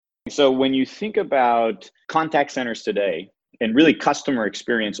So when you think about contact centers today and really customer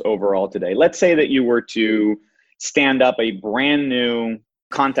experience overall today, let's say that you were to stand up a brand new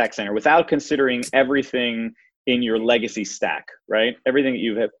contact center without considering everything in your legacy stack, right? Everything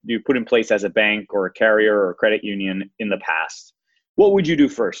that you've put in place as a bank or a carrier or a credit union in the past. What would you do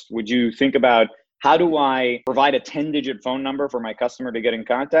first? Would you think about, how do I provide a 10-digit phone number for my customer to get in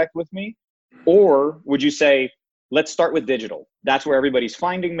contact with me? Or would you say, let's start with digital. That's where everybody's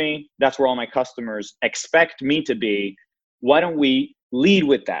finding me. That's where all my customers expect me to be. Why don't we lead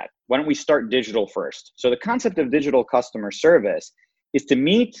with that? Why don't we start digital first? So the concept of digital customer service is to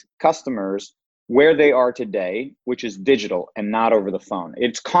meet customers where they are today, which is digital and not over the phone.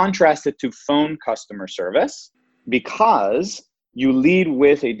 It's contrasted to phone customer service because you lead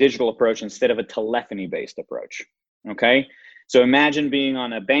with a digital approach instead of a telephony-based approach, okay? So imagine being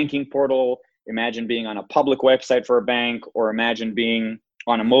on a banking portal, imagine being on a public website for a bank, or imagine being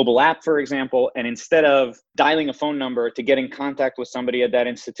on a mobile app, for example, and instead of dialing a phone number to get in contact with somebody at that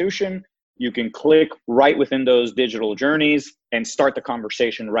institution, you can click right within those digital journeys and start the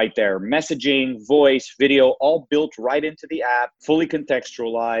conversation right there. Messaging, voice, video, all built right into the app, fully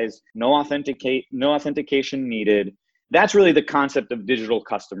contextualized, no authentication needed. That's really the concept of digital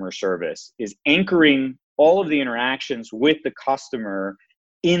customer service, is anchoring all of the interactions with the customer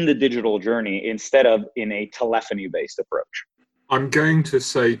in the digital journey instead of in a telephony-based approach. I'm going to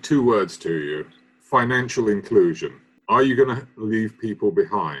say two words to you: financial inclusion. Are you going to leave people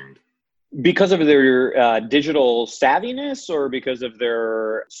behind? Because of their digital savviness, or because of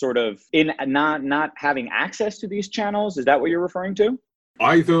their sort of not having access to these channels? Is that what you're referring to?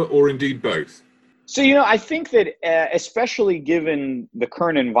 Either, or indeed both. So, I think that especially given the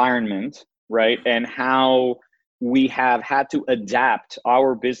current environment, right, and how we have had to adapt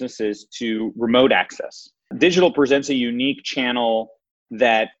our businesses to remote access, digital presents a unique channel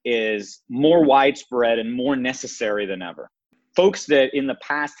that is more widespread and more necessary than ever. Folks that in the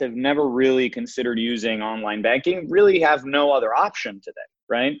past have never really considered using online banking really have no other option today,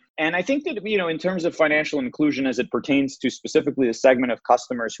 right? And I think that, in terms of financial inclusion as it pertains to specifically the segment of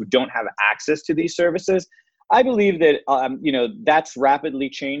customers who don't have access to these services, I believe that, that's rapidly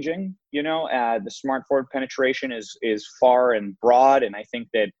changing. The smartphone penetration is far and broad. And I think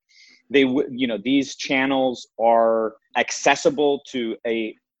that these channels are accessible to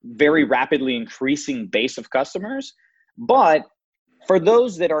a very rapidly increasing base of customers. But for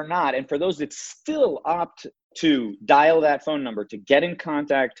those that are not, and for those that still opt to dial that phone number to get in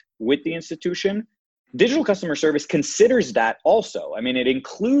contact with the institution, digital customer service considers that also. I mean, it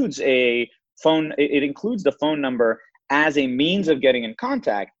includes the phone number as a means of getting in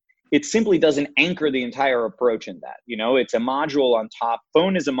contact. It simply doesn't anchor the entire approach in that. It's a module on top.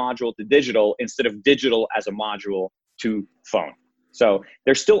 Phone is a module to digital instead of digital as a module to phone. So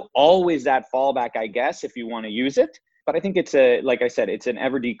there's still always that fallback, I guess, if you want to use it. But I think like I said, it's an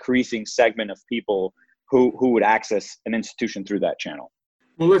ever decreasing segment of people who would access an institution through that channel.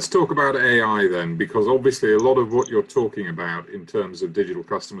 Well, let's talk about AI then, because obviously a lot of what you're talking about in terms of digital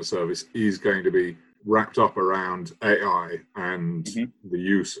customer service is going to be wrapped up around AI and the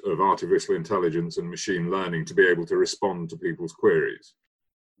use of artificial intelligence and machine learning to be able to respond to people's queries.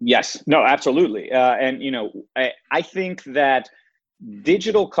 Yes, no, absolutely. I think that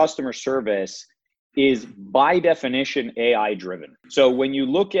digital customer service is by definition AI driven. So when you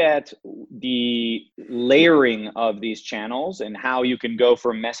look at the layering of these channels and how you can go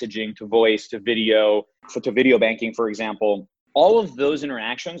from messaging to voice to video, to video banking, for example, all of those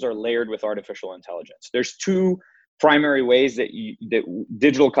interactions are layered with artificial intelligence. There's two primary ways that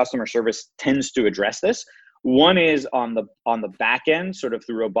digital customer service tends to address this. One is on the back end, sort of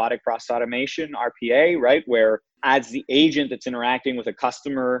through robotic process automation, RPA, right? Where as the agent that's interacting with a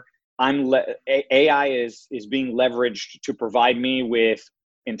customer, AI is being leveraged to provide me with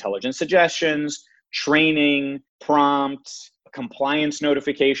intelligent suggestions, training, prompts, compliance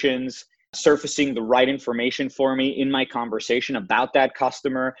notifications, surfacing the right information for me in my conversation about that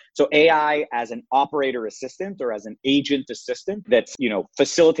customer. So AI as an operator assistant or as an agent assistant that's,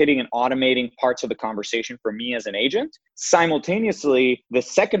 facilitating and automating parts of the conversation for me as an agent. Simultaneously, the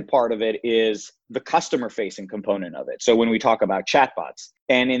second part of it is the customer facing component of it. So when we talk about chatbots,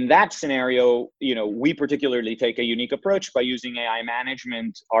 and in that scenario, we particularly take a unique approach by using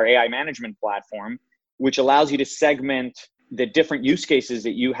our AI management platform, which allows you to segment the different use cases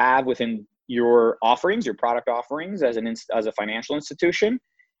that you have within your offerings, your product offerings as a financial institution,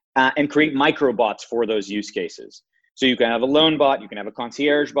 and create microbots for those use cases. So you can have a loan bot, you can have a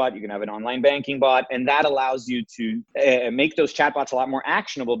concierge bot, you can have an online banking bot, and that allows you to make those chatbots a lot more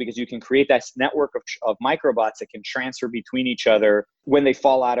actionable because you can create that network of microbots that can transfer between each other when they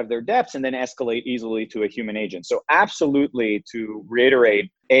fall out of their depths and then escalate easily to a human agent. So absolutely, to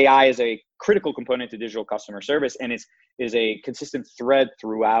reiterate, AI is a critical component to digital customer service, and is a consistent thread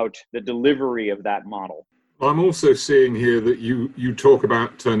throughout the delivery of that model. I'm also seeing here that you talk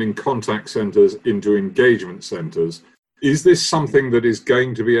about turning contact centers into engagement centers. Is this something that is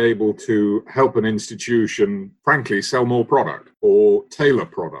going to be able to help an institution, frankly, sell more product or tailor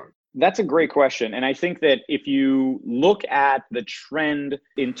product? That's a great question. And I think that if you look at the trend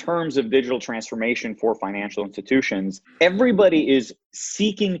in terms of digital transformation for financial institutions, everybody is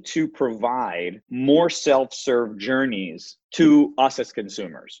seeking to provide more self-serve journeys to us as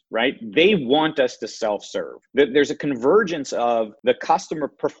consumers, right? They want us to self-serve. There's a convergence of the customer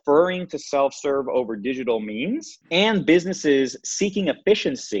preferring to self-serve over digital means and businesses seeking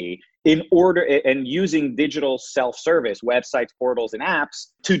efficiency in order and using digital self-service, websites, portals, and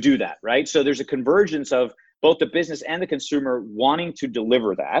apps to do that, right? So there's a convergence of both the business and the consumer wanting to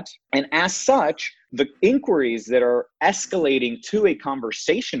deliver that. And as such, the inquiries that are escalating to a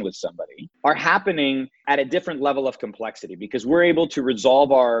conversation with somebody are happening at a different level of complexity because we're able to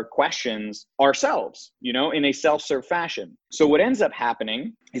resolve our questions ourselves, in a self-serve fashion. So what ends up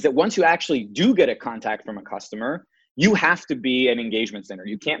happening is that once you actually do get a contact from a customer, you have to be an engagement center.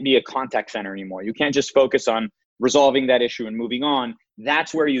 You can't be a contact center anymore. You can't just focus on resolving that issue and moving on.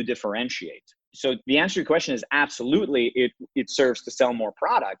 That's where you differentiate. So the answer to your question is absolutely, it serves to sell more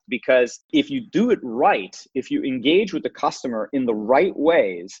product, because if you do it right, if you engage with the customer in the right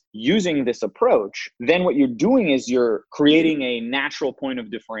ways using this approach, then what you're doing is you're creating a natural point of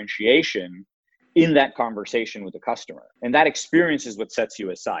differentiation in that conversation with the customer. And that experience is what sets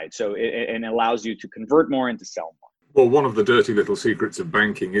you aside. So it allows you to convert more and to sell more. Well, one of the dirty little secrets of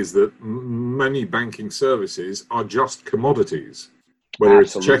banking is that many banking services are just commodities. Whether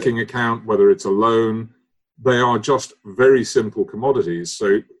Absolutely. It's a checking account, whether it's a loan, they are just very simple commodities.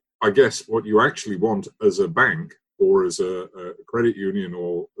 So I guess what you actually want as a bank or as a credit union,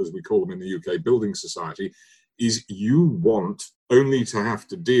 or as we call them in the UK, building society, is you want only to have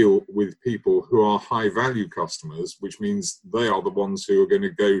to deal with people who are high value customers, which means they are the ones who are going to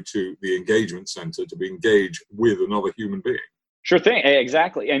go to the engagement center to be engaged with another human being. Sure thing.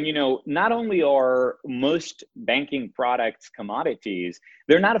 Exactly. And, not only are most banking products commodities,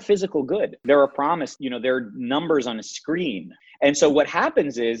 they're not a physical good. They're a promise. They're numbers on a screen. And so what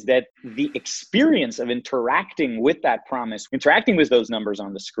happens is that the experience of interacting with that promise, interacting with those numbers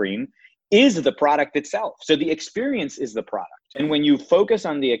on the screen, is the product itself. So the experience is the product. And when you focus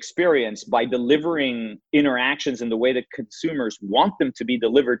on the experience by delivering interactions in the way that consumers want them to be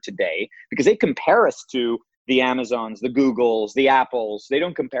delivered today, because they compare us to the Amazons, the Googles, the Apples, they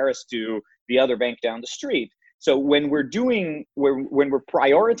don't compare us to the other bank down the street. So when we're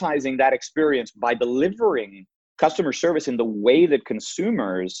prioritizing that experience by delivering customer service in the way that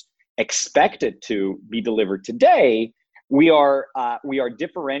consumers expect it to be delivered today, we are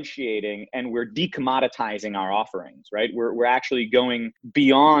differentiating and we're decommoditizing our offerings, right? We're actually going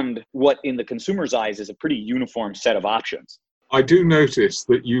beyond what in the consumer's eyes is a pretty uniform set of options. I do notice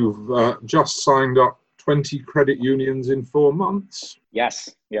that you've just signed up 20 credit unions in 4 months. Yes.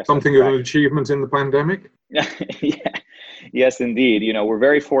 Something of an achievement in the pandemic. Yeah. Yes, indeed. We're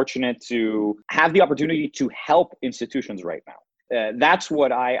very fortunate to have the opportunity to help institutions right now. That's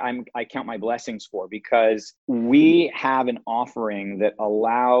what I count my blessings for, because we have an offering that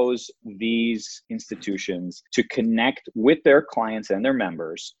allows these institutions to connect with their clients and their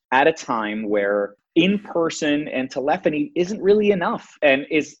members at a time where in-person and telephony isn't really enough, and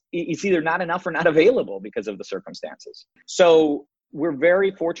it's either not enough or not available because of the circumstances. So we're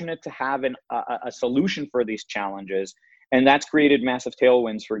very fortunate to have a solution for these challenges, and that's created massive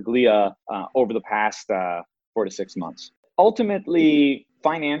tailwinds for Glia over the past 4 to 6 months. Ultimately,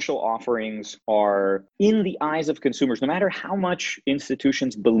 financial offerings are, in the eyes of consumers, no matter how much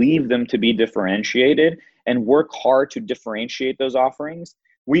institutions believe them to be differentiated and work hard to differentiate those offerings,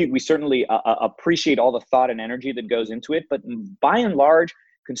 we certainly appreciate all the thought and energy that goes into it. But by and large,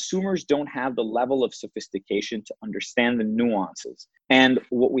 consumers don't have the level of sophistication to understand the nuances. And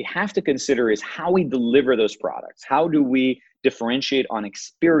what we have to consider is how we deliver those products. How do we differentiate on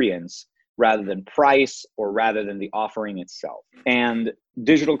experience rather than price, or rather than the offering itself? And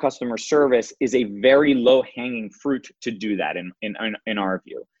digital customer service is a very low-hanging fruit to do that in our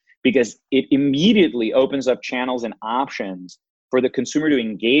view, because it immediately opens up channels and options for the consumer to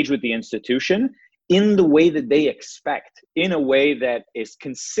engage with the institution in the way that they expect, in a way that is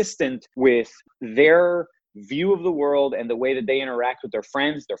consistent with their view of the world and the way that they interact with their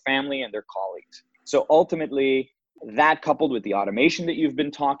friends, their family, and their colleagues. So ultimately, that coupled with the automation that you've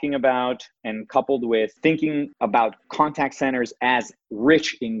been talking about and coupled with thinking about contact centers as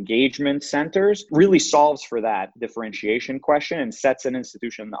rich engagement centers really solves for that differentiation question and sets an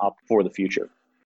institution up for the future.